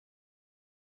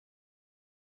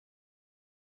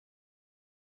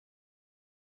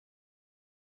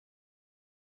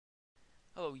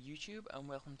Hello YouTube and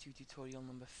welcome to tutorial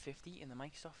number 50 in the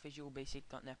Microsoft Visual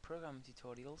Basic.NET programming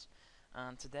tutorials,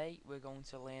 and today we're going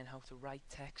to learn how to write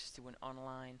text to an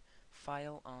online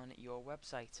file on your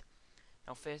website.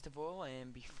 Now first of all,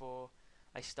 before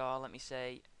I start, let me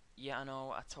say, yeah, I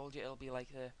know I told you it'll be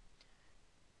like the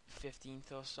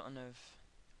 15th or something of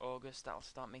August that I'll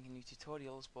start making new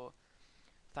tutorials, but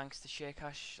thanks to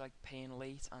ShareCache like paying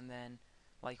late, and then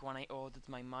like when I ordered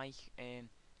my mic,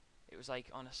 it was like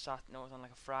on a no, it was on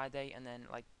like a Friday, and then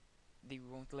like they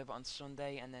won't deliver on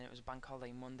Sunday, and then it was a bank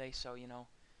holiday Monday, so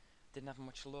didn't have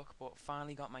much luck. But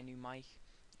finally got my new mic,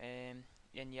 and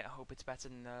yeah, I hope it's better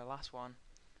than the last one.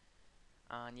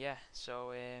 And yeah,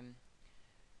 so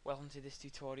welcome to this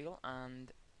tutorial. And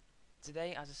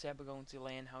today, as I said, we're going to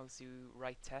learn how to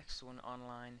write text to an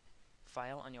online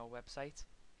file on your website.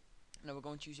 Now we're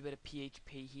going to use a bit of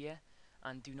PHP here,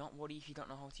 and do not worry if you don't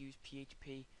know how to use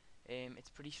PHP. It's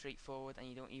pretty straightforward, and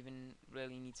you don't even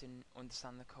really need to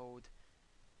understand the code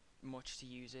much to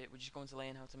use it. We're just going to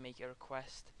learn how to make a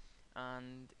request,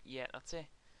 and yeah, that's it.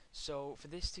 So for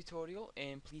this tutorial,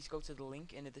 please go to the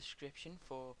link in the description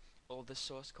for all the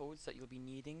source codes that you'll be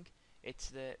needing. It's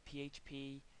the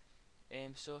PHP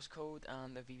source code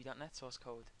and the VB.NET source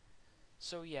code.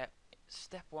 So yeah,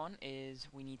 step one is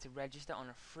we need to register on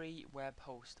a free web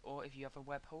host, or if you have a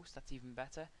web host, that's even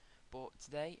better. But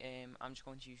today, I'm just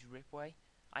going to use Ripway.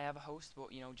 I have a host, but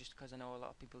just because I know a lot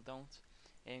of people don't,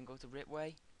 go to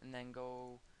Ripway and then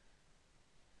go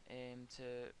to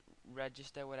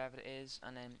register, whatever it is,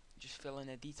 and then just fill in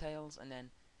the details, and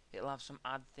then it'll have some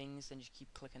add things. Then just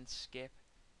keep clicking skip,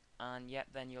 and yeah,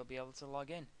 then you'll be able to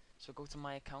log in. So go to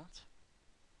my account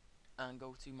and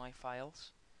go to my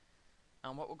files.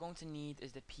 And what we're going to need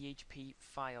is the PHP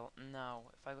file. Now,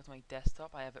 if I go to my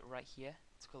desktop, I have it right here.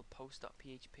 It's called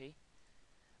post.php.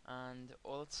 And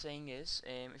all it's saying is,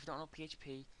 if you don't know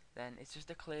PHP, then it's just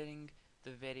declaring the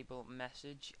variable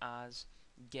message as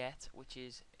get, which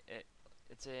is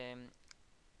it's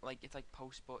like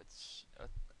post, but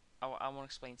I won't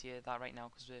explain to you that right now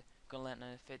because we're gonna learn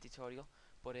in a third tutorial.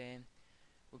 But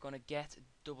we're gonna get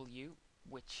w,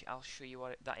 which I'll show you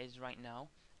what that is right now,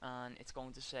 and it's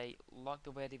going to say log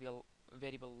the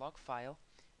variable log file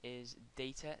is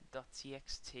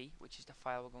data.txt, which is the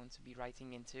file we're going to be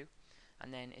writing into,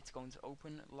 and then it's going to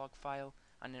open log file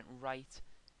and then write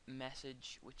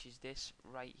message, which is this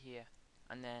right here,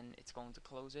 and then it's going to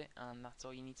close it, and that's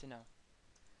all you need to know.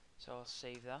 So I'll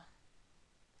save that,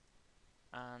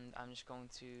 and I'm just going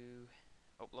to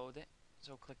upload it.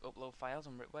 So click upload files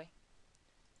on Ripway,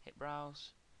 hit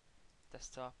browse,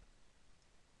 desktop,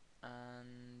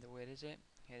 and where is it?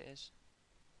 Here it is,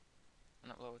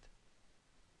 and upload.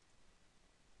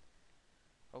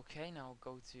 Okay, now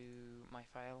go to my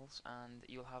files and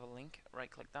you'll have a link. Right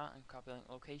click that and copy link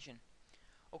location.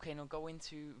 Okay, now go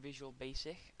into Visual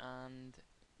Basic and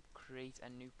create a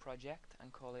new project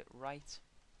and call it write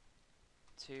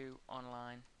to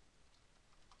online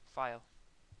file.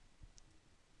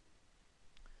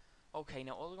 Okay,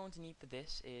 now all we're going to need for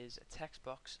this is a text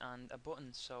box and a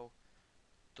button, so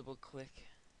double click,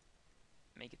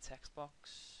 make a text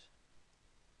box,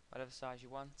 whatever size you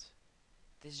want.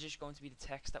 This is just going to be the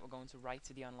text that we're going to write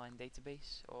to the online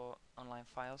database, or online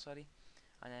file, sorry,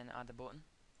 and then add the button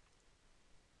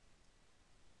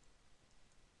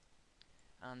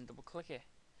and double click it.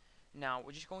 Now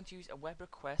we're just going to use a web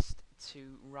request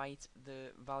to write the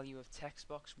value of text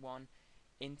box 1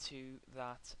 into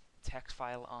that text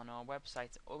file on our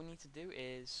website. All we need to do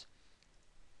is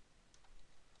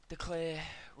declare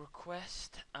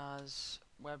request as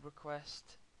web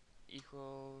request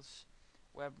equals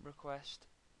web request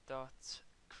dot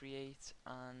create,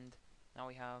 and now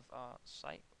we have our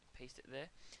site. Paste it there,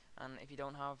 and if you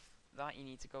don't have that, you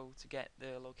need to go to get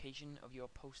the location of your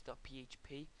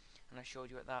post.php, and I showed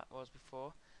you what that was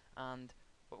before. And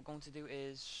what we're going to do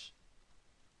is,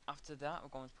 after that, we're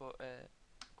going to put a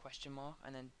question mark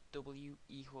and then w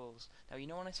equals. Now you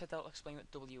know when I said that I'll explain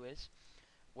what w is.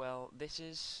 Well, this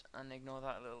is, and ignore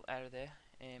that little error there,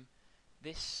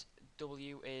 this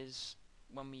w is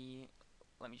when we,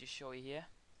 let me just show you here.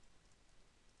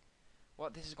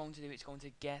 What this is going to do, it's going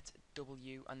to get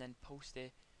w and then post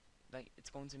it, like it's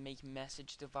going to make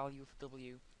message the value of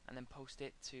w and then post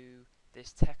it to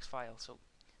this text file. So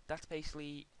that's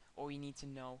basically all you need to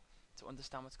know to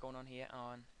understand what's going on here.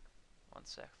 On one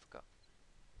sec, forgot.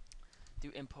 Do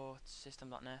import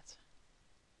system.net,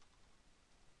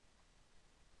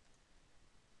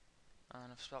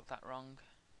 and I've spelled that wrong.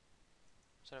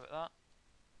 Sorry about that.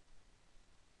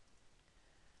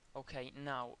 Okay,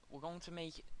 now we're going to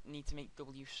need to make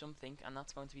w something, and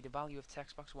that's going to be the value of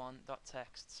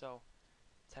textbox1.text. So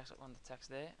text on the text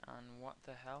there. And what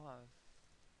the hell?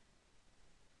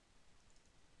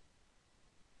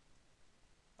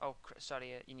 Oh,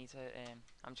 sorry. You need to.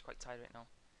 I'm just quite tired right now.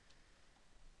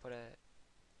 But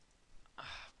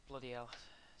bloody hell.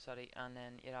 Sorry. And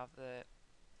then you have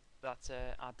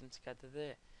add them together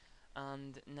there.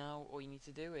 And now all you need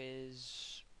to do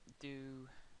is do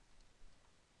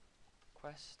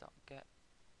quest.get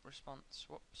response.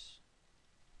 Whoops.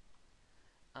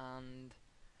 And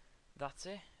that's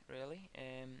it, really.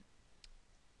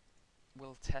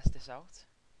 We'll test this out.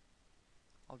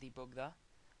 I'll debug that,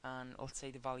 and I'll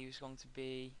say the value is going to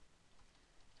be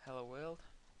hello world.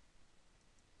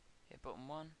 Hit button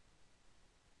 1,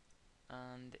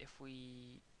 and if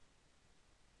we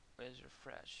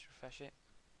refresh it,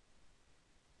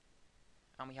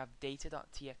 and we have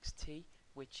data.txt,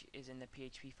 which is in the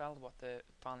PHP file, what the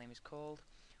file name is called.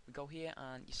 We go here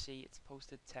and you see it's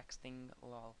posted testing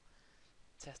lol.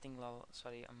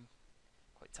 Sorry, I'm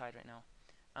quite tired right now.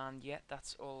 And yeah,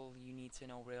 that's all you need to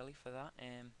know really for that.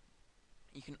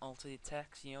 You can alter the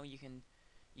text. You know, you can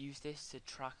use this to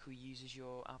track who uses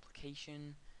your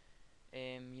application.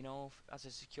 You know, as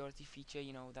a security feature.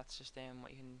 You know, that's just what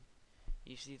you can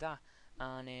use to do that.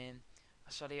 And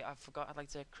sorry, I forgot. I'd like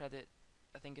to credit.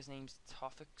 I think his name's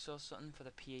Toffix or something for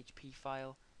the PHP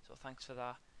file. So thanks for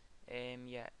that.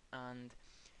 Yeah, and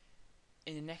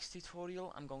in the next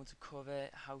tutorial, I'm going to cover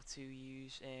how to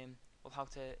use how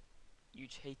to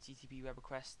use HTTP web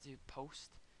requests to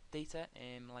post data,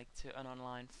 like to an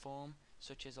online form,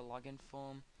 such as a login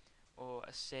form or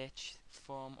a search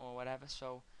form or whatever.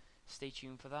 So stay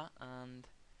tuned for that, and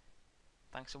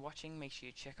thanks for watching. Make sure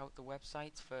you check out the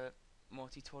website for more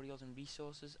tutorials and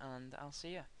resources, and I'll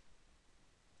see you.